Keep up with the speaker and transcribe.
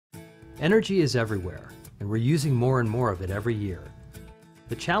Energy is everywhere, and we're using more and more of it every year.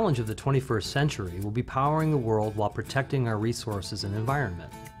 The challenge of the 21st century will be powering the world while protecting our resources and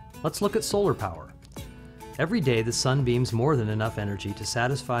environment. Let's look at solar power. Every day the sun beams more than enough energy to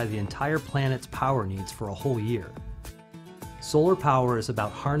satisfy the entire planet's power needs for a whole year. Solar power is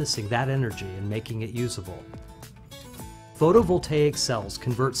about harnessing that energy and making it usable. Photovoltaic cells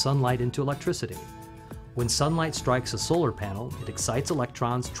convert sunlight into electricity. When sunlight strikes a solar panel, it excites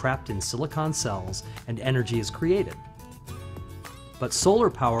electrons trapped in silicon cells and energy is created. But solar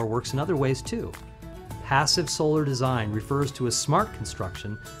power works in other ways too. Passive solar design refers to a smart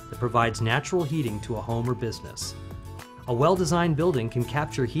construction that provides natural heating to a home or business. A well-designed building can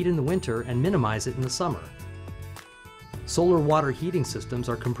capture heat in the winter and minimize it in the summer. Solar water heating systems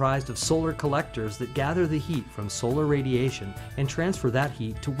are comprised of solar collectors that gather the heat from solar radiation and transfer that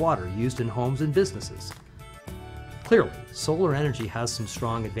heat to water used in homes and businesses. Clearly, solar energy has some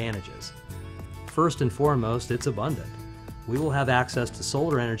strong advantages. First and foremost, it's abundant. We will have access to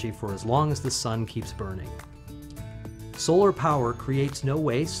solar energy for as long as the sun keeps burning. Solar power creates no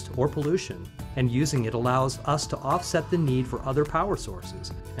waste or pollution, and using it allows us to offset the need for other power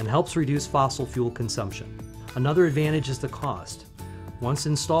sources and helps reduce fossil fuel consumption. Another advantage is the cost. Once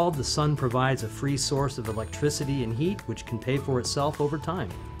installed, the sun provides a free source of electricity and heat which can pay for itself over time.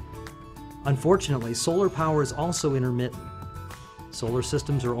 Unfortunately, solar power is also intermittent. Solar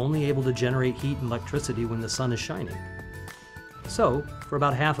systems are only able to generate heat and electricity when the sun is shining. So, for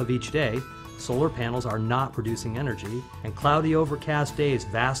about half of each day, solar panels are not producing energy, and cloudy, overcast days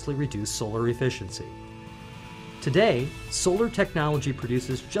vastly reduce solar efficiency. Today, solar technology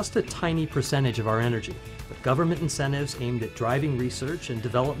produces just a tiny percentage of our energy, but government incentives aimed at driving research and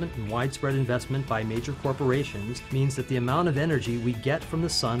development and widespread investment by major corporations means that the amount of energy we get from the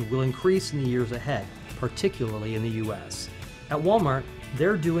sun will increase in the years ahead, particularly in the US. At Walmart,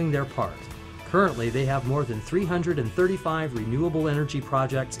 they're doing their part. Currently, they have more than 335 renewable energy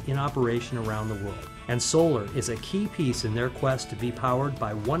projects in operation around the world, and solar is a key piece in their quest to be powered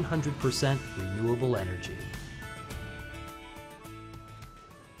by 100% renewable energy.